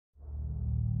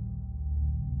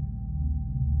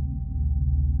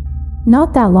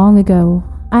Not that long ago,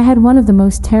 I had one of the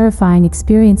most terrifying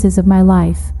experiences of my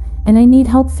life, and I need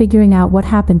help figuring out what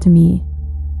happened to me.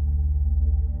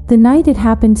 The night it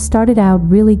happened started out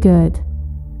really good.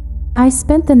 I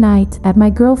spent the night at my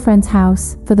girlfriend's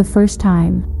house for the first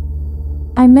time.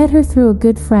 I met her through a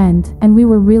good friend, and we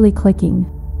were really clicking.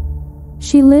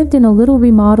 She lived in a little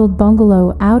remodeled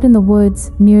bungalow out in the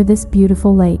woods near this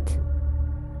beautiful lake.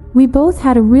 We both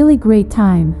had a really great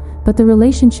time, but the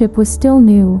relationship was still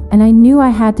new, and I knew I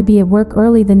had to be at work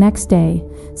early the next day,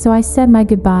 so I said my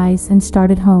goodbyes and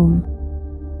started home.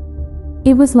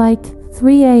 It was like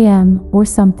 3 a.m. or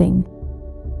something.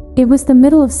 It was the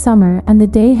middle of summer and the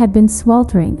day had been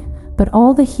sweltering, but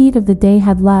all the heat of the day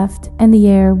had left and the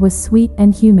air was sweet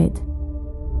and humid.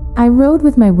 I rode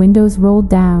with my windows rolled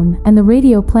down and the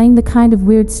radio playing the kind of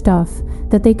weird stuff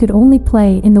that they could only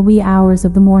play in the wee hours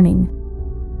of the morning.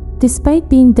 Despite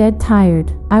being dead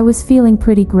tired, I was feeling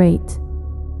pretty great.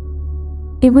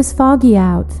 It was foggy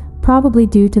out, probably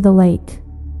due to the lake.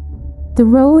 The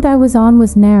road I was on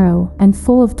was narrow and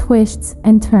full of twists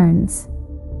and turns.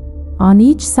 On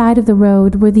each side of the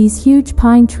road were these huge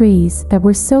pine trees that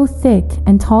were so thick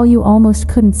and tall you almost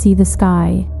couldn't see the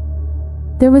sky.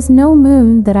 There was no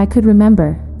moon that I could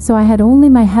remember, so I had only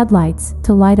my headlights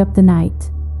to light up the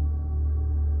night.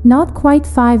 Not quite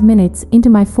 5 minutes into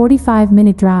my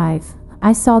 45-minute drive,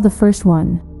 I saw the first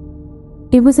one.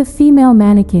 It was a female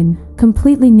mannequin,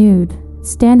 completely nude,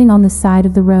 standing on the side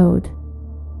of the road.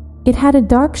 It had a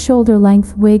dark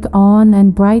shoulder-length wig on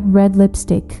and bright red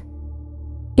lipstick.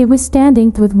 It was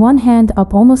standing with one hand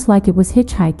up almost like it was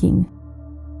hitchhiking.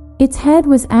 Its head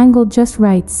was angled just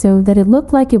right so that it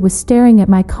looked like it was staring at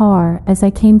my car as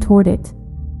I came toward it.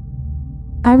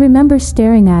 I remember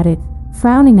staring at it,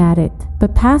 frowning at it,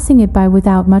 but passing it by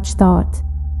without much thought.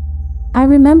 I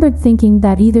remembered thinking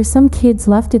that either some kids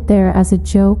left it there as a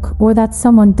joke or that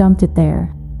someone dumped it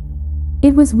there.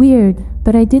 It was weird,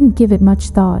 but I didn't give it much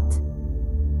thought.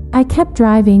 I kept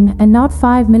driving and not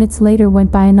 5 minutes later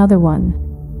went by another one.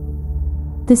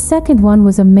 The second one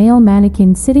was a male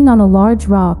mannequin sitting on a large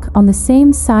rock on the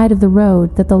same side of the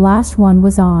road that the last one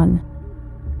was on.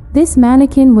 This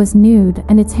mannequin was nude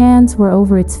and its hands were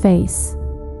over its face.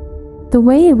 The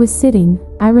way it was sitting,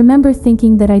 I remember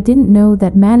thinking that I didn't know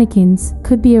that mannequins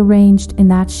could be arranged in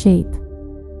that shape.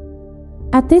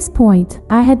 At this point,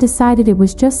 I had decided it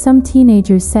was just some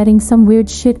teenagers setting some weird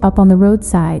shit up on the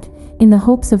roadside, in the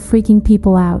hopes of freaking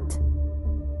people out.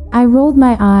 I rolled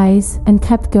my eyes and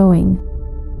kept going.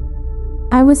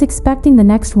 I was expecting the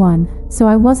next one, so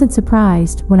I wasn't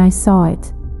surprised when I saw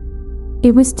it.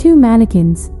 It was two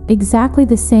mannequins, exactly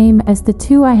the same as the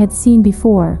two I had seen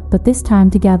before, but this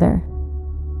time together.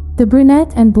 The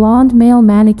brunette and blonde male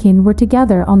mannequin were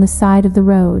together on the side of the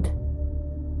road.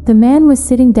 The man was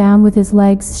sitting down with his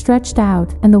legs stretched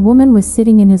out and the woman was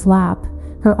sitting in his lap,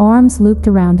 her arms looped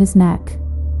around his neck.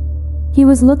 He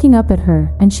was looking up at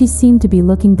her and she seemed to be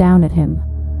looking down at him.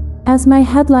 As my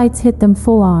headlights hit them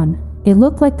full on, it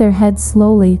looked like their heads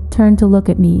slowly turned to look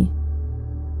at me.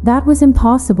 That was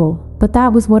impossible, but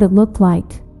that was what it looked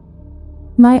like.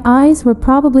 My eyes were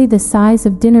probably the size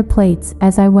of dinner plates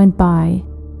as I went by.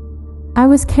 I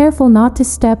was careful not to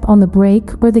step on the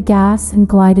brake or the gas and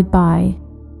glided by.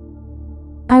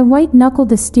 I white-knuckled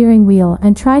the steering wheel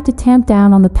and tried to tamp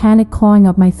down on the panic clawing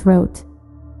up my throat.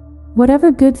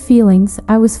 Whatever good feelings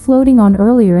I was floating on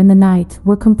earlier in the night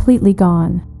were completely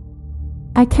gone.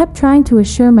 I kept trying to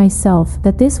assure myself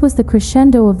that this was the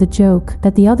crescendo of the joke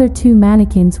that the other two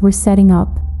mannequins were setting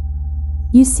up.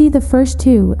 You see the first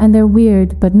two and they're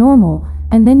weird but normal,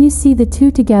 and then you see the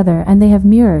two together and they have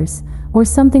mirrors, or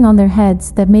something on their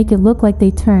heads that make it look like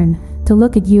they turn to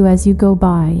look at you as you go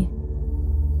by.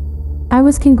 I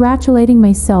was congratulating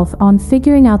myself on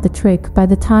figuring out the trick by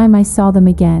the time I saw them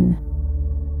again.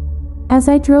 As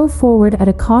I drove forward at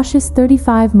a cautious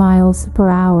 35 miles per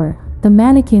hour, the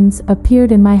mannequins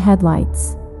appeared in my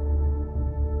headlights.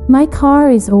 My car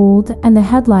is old and the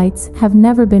headlights have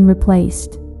never been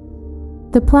replaced.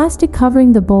 The plastic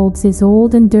covering the bulbs is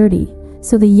old and dirty,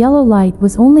 so the yellow light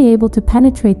was only able to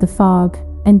penetrate the fog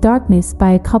and darkness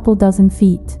by a couple dozen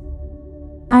feet.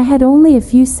 I had only a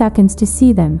few seconds to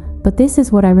see them, but this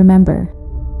is what I remember.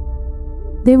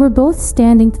 They were both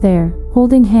standing there,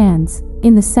 holding hands,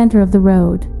 in the center of the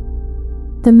road.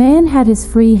 The man had his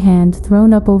free hand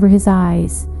thrown up over his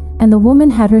eyes, and the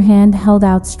woman had her hand held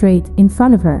out straight in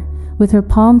front of her, with her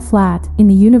palm flat in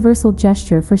the universal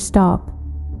gesture for stop.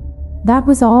 That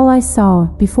was all I saw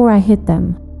before I hit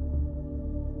them.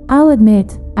 I'll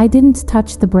admit, I didn't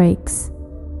touch the brakes.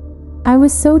 I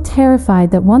was so terrified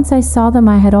that once I saw them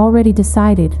I had already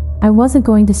decided I wasn't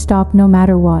going to stop no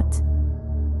matter what.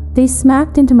 They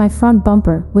smacked into my front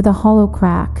bumper with a hollow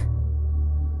crack.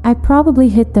 I probably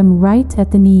hit them right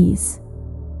at the knees.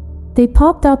 They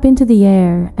popped up into the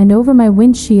air and over my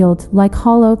windshield like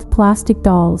hollowed plastic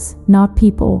dolls, not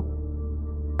people.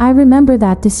 I remember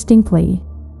that distinctly.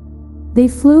 They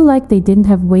flew like they didn't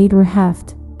have weight or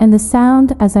heft, and the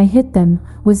sound as I hit them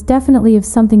was definitely of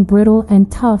something brittle and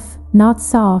tough, not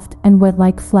soft and wet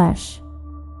like flesh.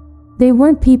 They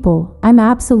weren't people, I'm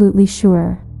absolutely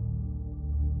sure.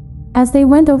 As they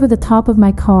went over the top of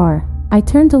my car, I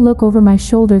turned to look over my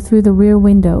shoulder through the rear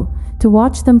window to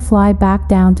watch them fly back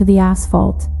down to the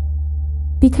asphalt.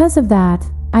 Because of that,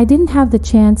 I didn't have the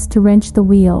chance to wrench the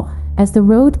wheel as the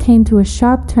road came to a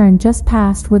sharp turn just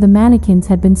past where the mannequins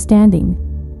had been standing.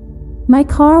 My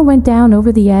car went down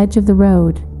over the edge of the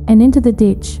road and into the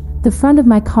ditch, the front of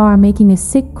my car making a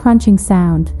sick crunching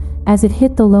sound as it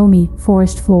hit the loamy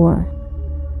forest floor.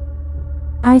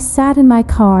 I sat in my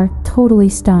car, totally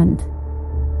stunned.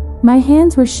 My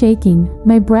hands were shaking,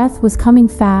 my breath was coming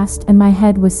fast, and my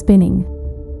head was spinning.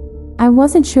 I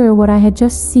wasn't sure what I had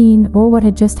just seen or what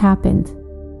had just happened.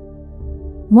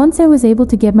 Once I was able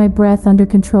to get my breath under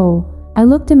control, I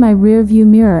looked in my rear-view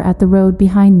mirror at the road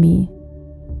behind me.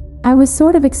 I was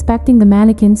sort of expecting the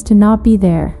mannequins to not be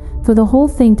there, for the whole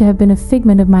thing to have been a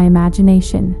figment of my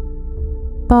imagination.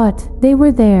 But they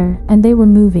were there, and they were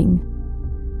moving.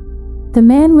 The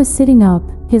man was sitting up,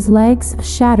 his legs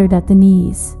shattered at the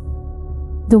knees.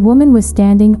 The woman was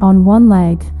standing on one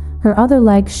leg, her other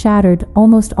leg shattered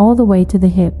almost all the way to the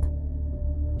hip.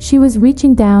 She was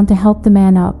reaching down to help the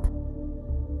man up.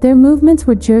 Their movements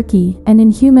were jerky and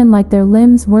inhuman, like their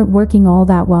limbs weren't working all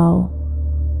that well.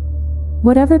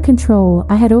 Whatever control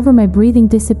I had over my breathing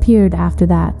disappeared after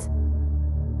that.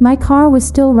 My car was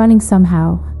still running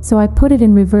somehow, so I put it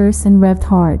in reverse and revved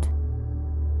hard.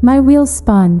 My wheels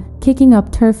spun, kicking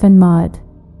up turf and mud.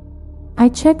 I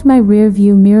checked my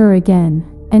rear-view mirror again,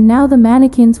 and now the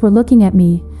mannequins were looking at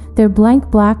me, their blank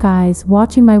black eyes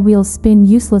watching my wheels spin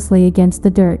uselessly against the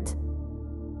dirt.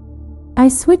 I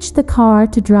switched the car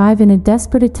to drive in a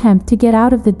desperate attempt to get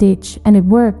out of the ditch, and it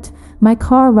worked, my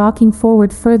car rocking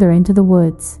forward further into the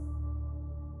woods.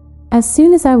 As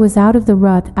soon as I was out of the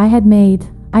rut I had made,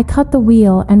 I cut the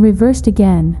wheel and reversed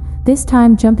again, this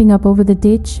time jumping up over the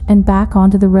ditch and back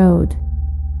onto the road.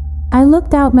 I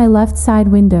looked out my left side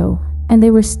window, and they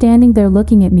were standing there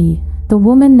looking at me, the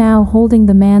woman now holding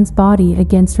the man's body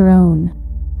against her own.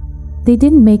 They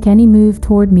didn't make any move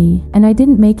toward me, and I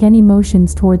didn't make any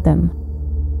motions toward them.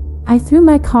 I threw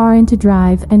my car into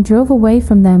drive and drove away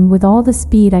from them with all the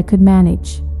speed I could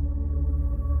manage.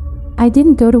 I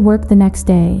didn't go to work the next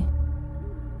day.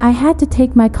 I had to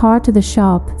take my car to the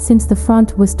shop since the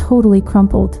front was totally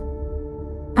crumpled.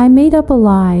 I made up a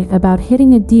lie about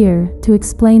hitting a deer to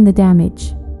explain the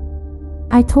damage.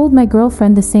 I told my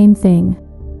girlfriend the same thing.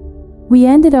 We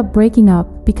ended up breaking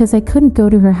up because I couldn't go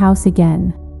to her house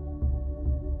again.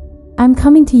 I'm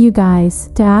coming to you guys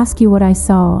to ask you what I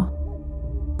saw.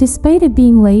 Despite it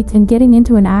being late and getting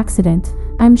into an accident,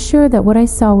 I'm sure that what I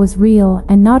saw was real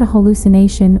and not a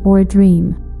hallucination or a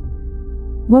dream.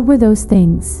 What were those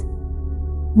things?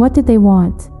 What did they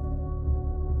want?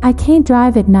 I can't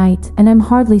drive at night and I'm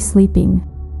hardly sleeping.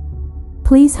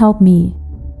 Please help me.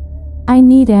 I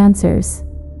need answers.